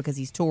right now because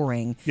he's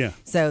touring. Yeah.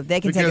 So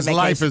they can Because take a vacation.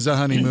 life is a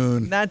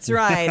honeymoon. That's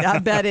right. I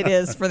bet it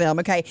is for them.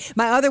 Okay.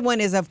 My other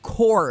one is, of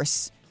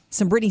course,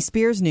 some Britney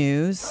Spears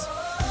news.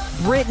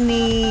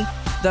 Britney,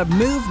 the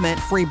movement,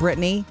 Free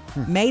Britney,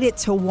 made it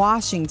to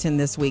Washington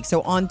this week.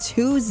 So on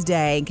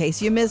Tuesday, in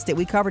case you missed it,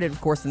 we covered it,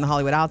 of course, in the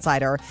Hollywood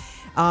Outsider.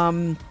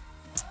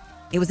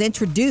 It was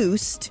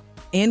introduced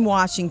in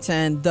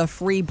Washington, the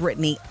Free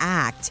Britney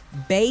Act,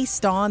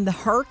 based on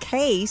her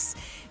case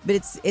but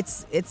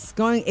it's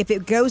going, if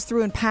it goes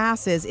through and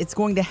passes, it's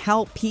going to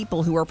help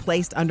people who are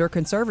placed under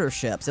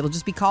conservatorships. It'll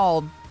just be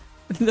called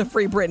the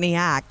Free Britney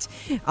Act.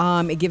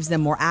 It gives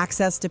them more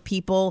access to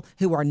people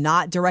who are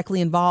not directly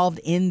involved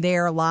in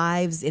their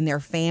lives, in their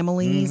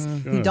families,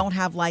 who don't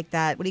have like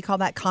that, what do you call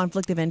that,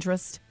 conflict of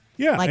interest?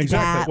 Yeah, like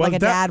exactly.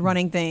 Dad, dad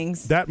running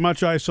things. That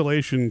much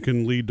isolation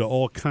can lead to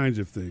all kinds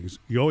of things.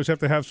 You always have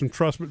to have some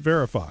trust but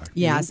verify.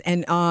 Yes,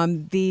 and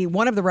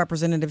one of the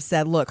representatives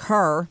said, look,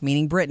 her,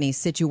 meaning Britney's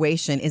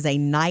situation is a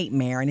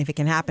nightmare, and if it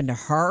can happen to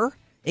her,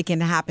 it can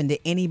happen to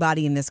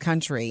anybody in this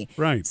country.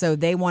 Right. So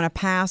they want to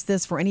pass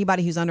this for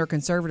anybody who's under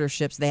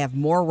conservatorships. They have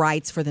more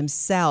rights for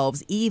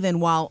themselves, even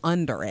while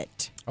under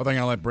it. Are they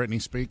going to let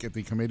Britney speak at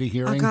the committee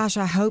hearing? Oh, gosh,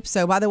 I hope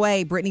so. By the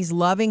way, Britney's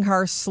loving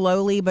her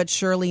slowly but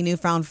surely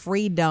newfound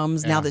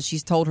freedoms now that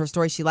she's told her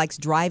story. She likes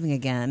driving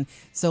again.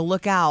 So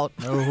look out.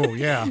 Oh,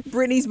 yeah.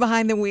 Britney's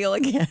behind the wheel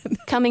again.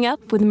 Coming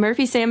up with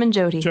Murphy, Sam, and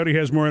Jody. Jody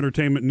has more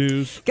entertainment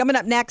news. Coming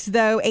up next,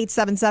 though,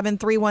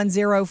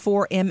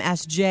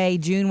 877-310-4MSJ.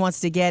 June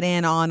wants to get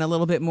in on a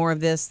little bit more of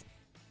this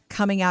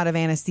coming out of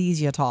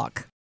anesthesia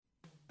talk.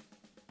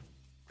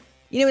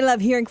 You know, we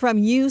love hearing from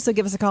you, so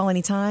give us a call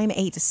anytime,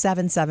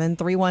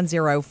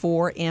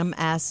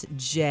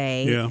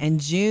 877-310-4MSJ. Yeah. And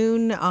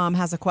June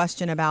has a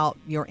question about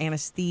your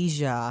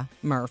anesthesia,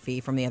 Murphy,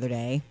 from the other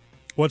day.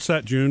 What's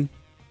that, June?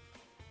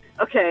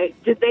 Okay,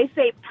 did they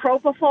say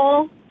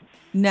propofol?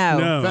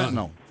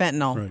 No.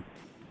 Fentanyl. Right.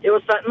 It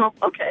was fentanyl?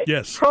 Okay.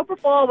 Yes.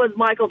 Propofol was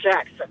Michael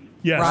Jackson.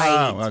 Yes. Right,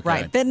 Oh, okay.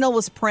 right. Fentanyl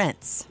was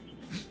Prince,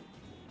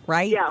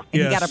 right? Yeah. And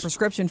he Yes. got a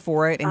prescription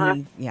for it,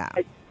 and Yeah.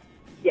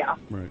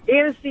 Right.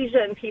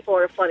 Anesthesia and people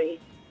are funny.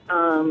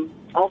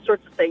 All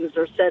sorts of things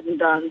are said and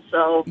done.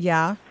 So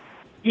yeah.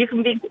 he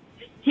can be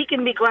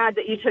glad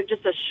that you took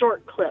just a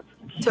short clip.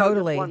 to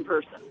Totally. just one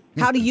person.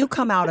 How do you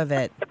come out of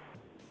it?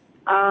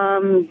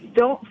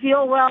 Don't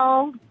feel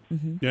well.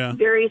 Yeah.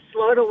 Very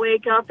slow to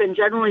wake up, and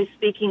generally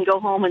speaking, go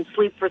home and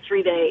sleep for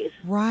 3 days.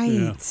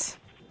 Right.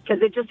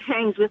 Because it just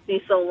hangs with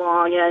me so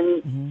long,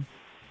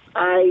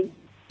 and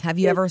Have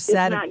you ever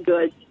said it's not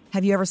good.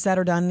 Have you ever said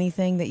or done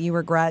anything that you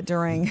regret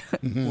during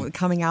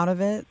coming out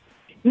of it?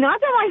 Not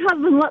that my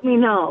husband let me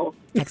know.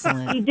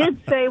 Excellent. He did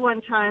say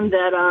one time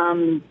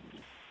that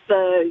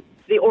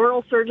the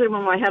oral surgeon,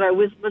 when I had my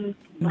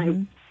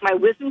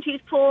wisdom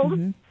teeth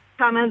pulled,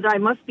 commented I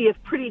must be a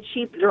pretty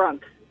cheap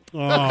drunk.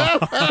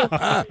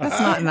 That's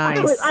not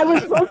nice. I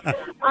was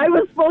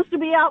supposed to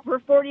be out for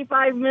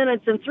 45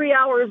 minutes, and 3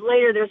 hours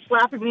later, they're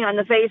slapping me on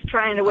the face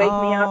trying to wake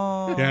me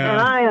up, Yeah.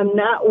 and I am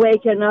not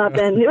waking up.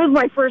 And it was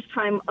my first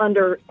time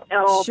under at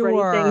all Sure.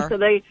 for anything. So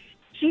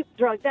cheap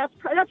drug. That's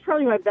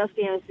probably my best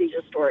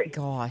anesthesia story.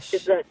 Gosh.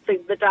 Is that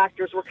the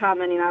doctors were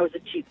commenting I was a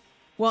cheap.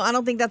 Well, I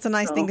don't think that's a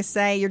nice thing to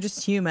say. You're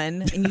just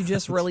human, and you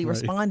just really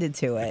responded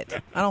to it.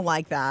 I don't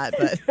like that,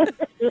 but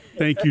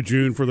Thank you,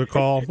 June, for the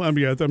call.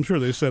 I'm sure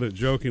they said it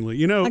jokingly.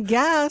 You know, I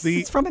guess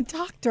it's from a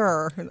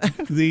doctor.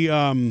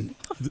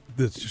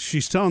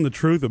 She's telling the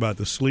truth about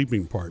the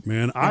sleeping part,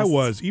 man. Yes. I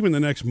was, even the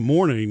next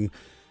morning,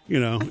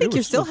 I think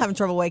you're still having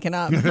trouble waking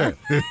up. Days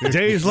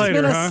later, it's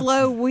been a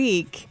slow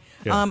week.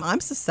 Yeah. I'm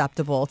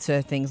susceptible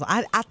to things.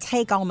 I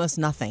take almost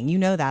nothing. You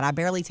know that. I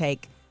barely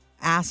take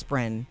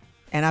aspirin,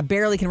 and I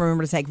barely can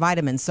remember to take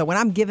vitamins. So when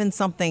I'm given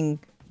something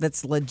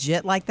that's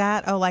legit like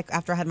that, like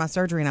after I had my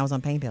surgery and I was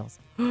on pain pills.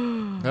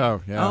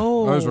 Oh, yeah.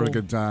 Those were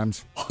good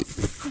times.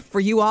 For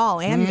you all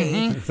and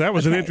me. That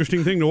was an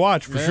interesting thing to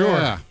watch, for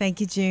sure.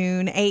 Thank you,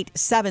 June.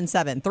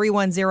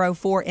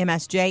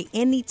 877-310-4MSJ.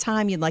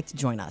 Anytime you'd like to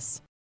join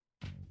us.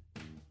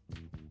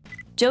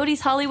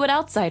 Jody's Hollywood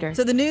Outsider.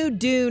 So the new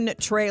Dune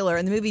trailer,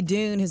 and the movie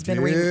Dune has been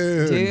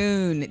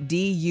Dune,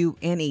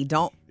 D-U-N-E.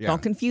 Don't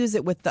confuse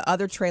it with the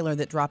other trailer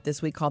that dropped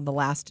this week called The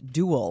Last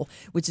Duel,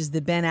 which is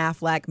the Ben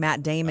Affleck,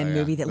 Matt Damon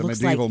movie that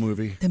looks like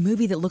the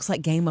movie that looks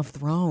like Game of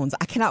Thrones.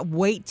 I cannot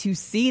wait to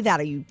see that.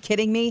 Are you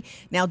kidding me?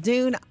 Now,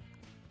 Dune,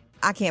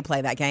 I can't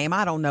play that game.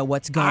 I don't know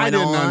what's going on. I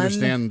didn't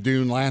understand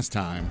Dune last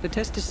time. The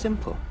test is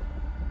simple.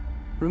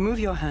 Remove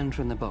your hand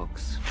from the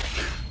box,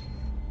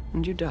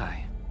 and you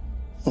die.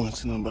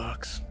 What's in the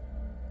box?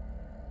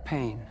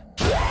 Pain.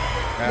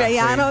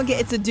 I don't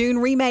get. It's a Dune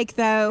remake,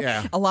 though.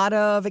 Yeah. A lot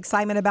of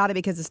excitement about it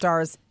because it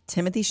stars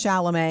Timothée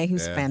Chalamet,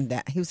 who's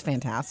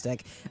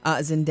fantastic.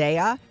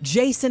 Zendaya,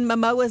 Jason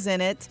Momoa's in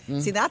it.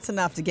 See, that's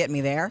enough to get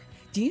me there.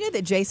 Do you know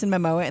that Jason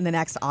Momoa in the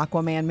next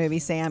Aquaman movie,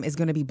 Sam, is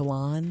going to be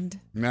blonde?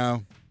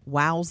 No.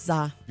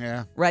 Wowza.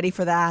 Yeah. Ready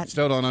for that?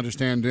 Still don't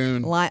understand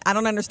Dune. I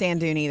don't understand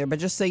Dune either, but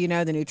just so you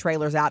know, the new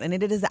trailer's out, and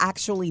it is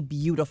actually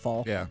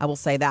beautiful. Yeah. I will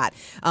say that.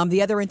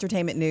 The other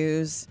entertainment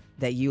news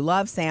that you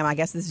love, Sam, I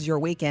guess this is your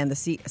weekend.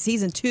 The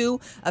season 2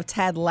 of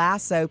Ted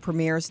Lasso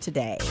premieres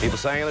today. People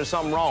saying there's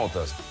something wrong with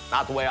us.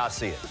 Not the way I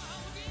see it.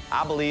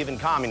 I believe in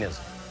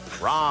communism.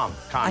 Rom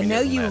communism. I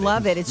know you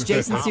love it. It's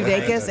Jason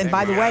Sudeikis. And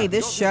by the way,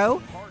 this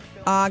show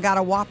got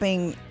a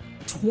whopping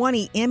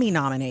 20 Emmy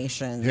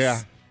nominations.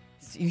 Yeah.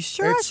 You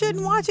sure I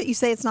shouldn't watch it? You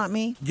say it's not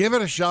me? Give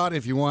it a shot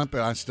if you want,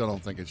 but I still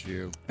don't think it's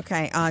you.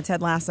 Okay,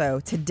 Ted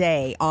Lasso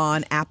today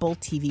on Apple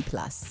TV+.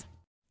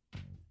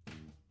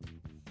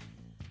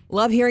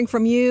 Love hearing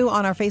from you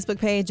on our Facebook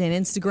page and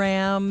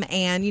Instagram.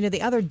 And,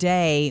 the other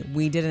day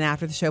we did an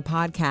After the Show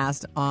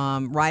podcast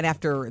right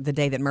after the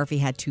day that Murphy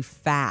had to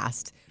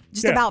fast.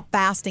 Just about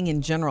fasting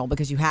in general,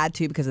 because you had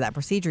to because of that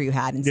procedure you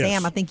had. And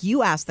Sam, I think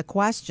you asked the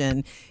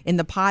question in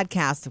the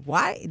podcast,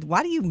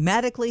 why do you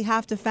medically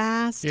have to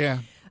fast? Yeah.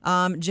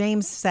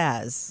 James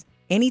says,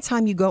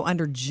 anytime you go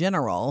under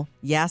general,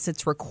 yes,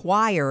 it's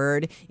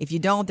required. If you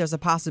don't, there's a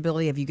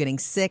possibility of you getting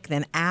sick,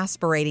 then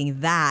aspirating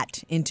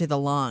that into the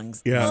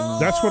lungs. Yeah,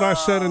 that's what I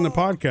said in the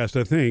podcast,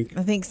 I think.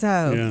 I think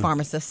so,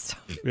 pharmacist.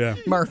 Yeah.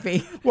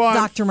 Murphy. Well,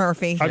 Dr.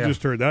 Murphy. I've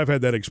just heard that. I've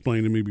had that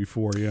explained to me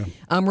before, yeah.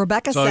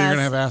 Rebecca so says... you're going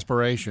to have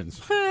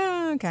aspirations.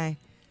 Okay.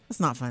 That's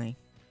not funny.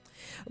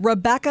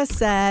 Rebecca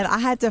said, I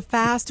had to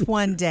fast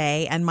one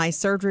day and my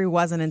surgery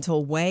wasn't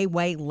until way,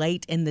 way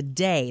late in the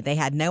day. They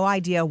had no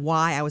idea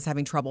why I was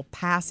having trouble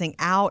passing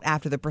out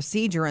after the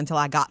procedure until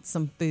I got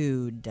some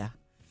food.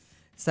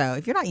 So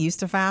if you're not used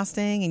to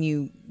fasting and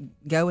you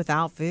go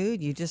without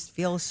food, you just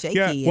feel shaky.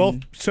 Yeah, well,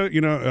 so,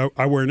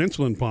 I wear an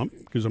insulin pump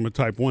because I'm a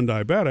type 1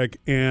 diabetic,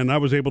 and I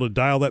was able to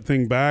dial that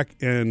thing back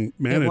and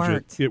manage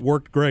it. It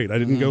worked great. I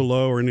didn't go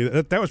low or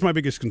anything. That was my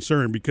biggest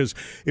concern, because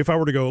if I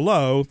were to go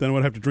low, then I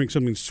would have to drink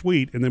something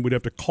sweet, and then we'd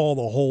have to call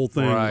the whole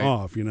thing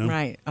off,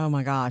 Right. Oh,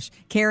 my gosh.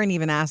 Karen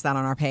even asked that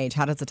on our page.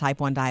 How does a type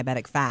 1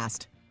 diabetic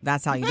fast?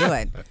 That's how you do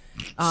it.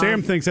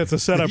 Sam thinks that's a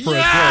setup for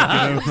a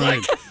joke.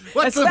 Right.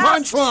 What's the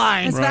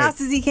punchline? As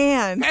fast as he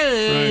can.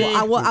 Hey.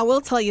 Well, I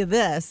will tell you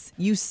this.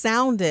 You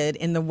sounded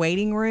in the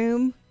waiting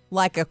room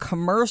like a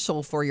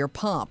commercial for your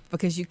pump,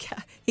 because he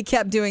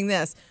kept doing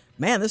this.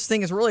 Man, this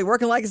thing is really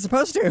working like it's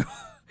supposed to.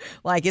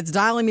 Like, it's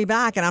dialing me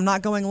back and I'm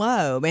not going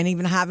low and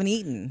even haven't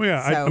eaten. Well,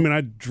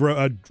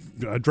 yeah,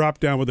 I dropped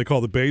down what they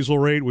call the basal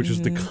rate, which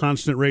is the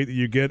constant rate that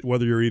you get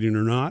whether you're eating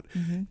or not.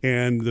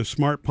 And the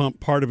smart pump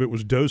part of it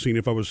was dosing.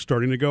 If I was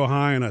starting to go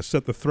high, and I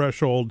set the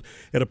threshold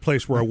at a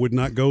place where I would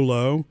not go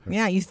low.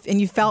 Yeah,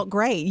 you felt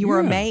great. You were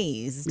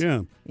amazed.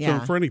 Yeah. So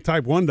for any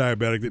type 1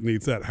 diabetic that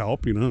needs that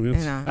help,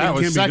 that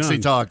was sexy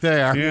talk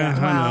there. Yeah,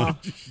 well,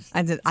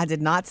 I know. I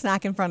did not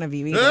snack in front of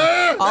you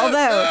either.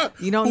 Although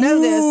you don't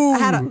know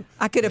this,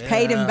 I could have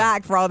paid him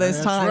back for all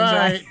those times.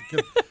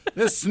 Right.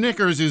 This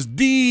Snickers is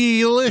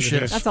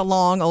delicious. That's a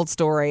long old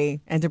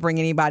story, and to bring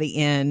anybody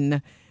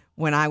in,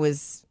 when I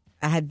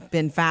had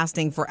been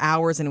fasting for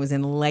hours and was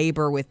in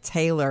labor with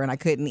Taylor, and I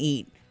couldn't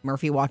eat.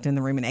 Murphy walked in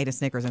the room and ate a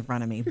Snickers in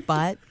front of me,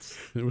 but...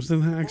 It was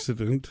an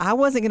accident. I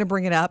wasn't going to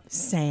bring it up.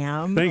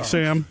 Sam. Thanks,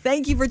 Sam.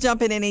 Thank you for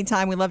jumping in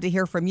anytime. We'd love to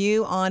hear from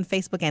you on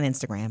Facebook and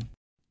Instagram.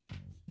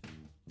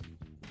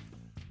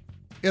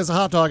 Is a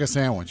hot dog a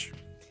sandwich?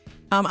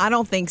 I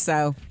don't think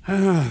so.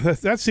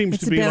 That seems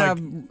to be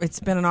it's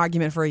been an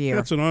argument for a year.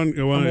 That's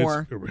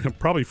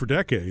probably for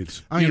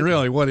decades. I mean,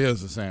 really, what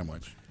is a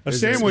sandwich? A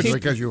sandwich is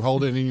because you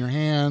hold it in your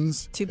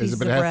hands. Two pieces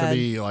Does it of have bread. to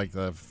be like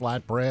the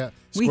flat bread,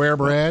 square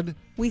bread?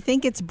 We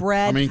think it's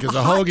bread. I mean, because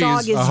a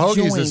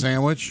hoagie's a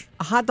sandwich.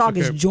 A hot dog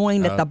is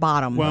joined at the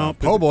bottom. Well,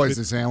 po' boy's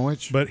a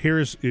sandwich. But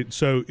here's it.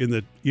 So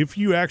if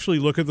you actually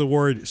look at the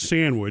word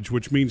sandwich,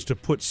 which means to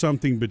put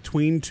something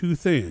between two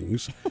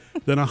things,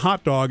 then a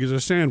hot dog is a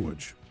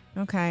sandwich.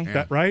 Okay.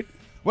 That right?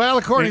 Well,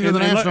 according to the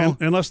national,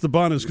 unless the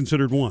bun is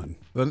considered one.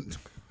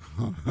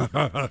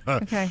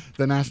 Okay.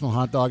 The National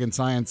Hot Dog and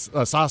Science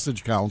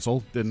Sausage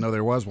Council, didn't know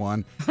there was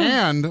one,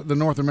 and the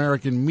North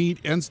American Meat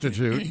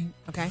Institute.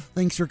 Okay.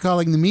 Thanks for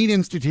calling the Meat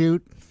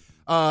Institute.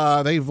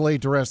 They've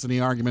laid to rest any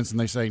arguments, and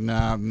they say,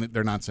 no,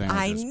 they're not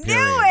sandwiches. I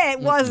knew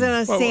it wasn't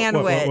a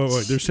sandwich.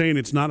 Wait. They're saying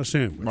it's not a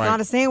sandwich. It's not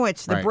a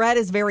sandwich. The bread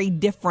is very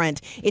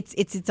different. It's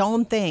its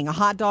own thing. A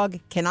hot dog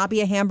cannot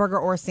be a hamburger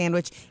or a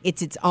sandwich.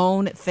 It's its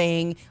own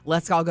thing.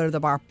 Let's all go to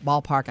the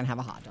ballpark and have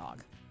a hot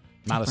dog.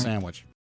 Not a sandwich.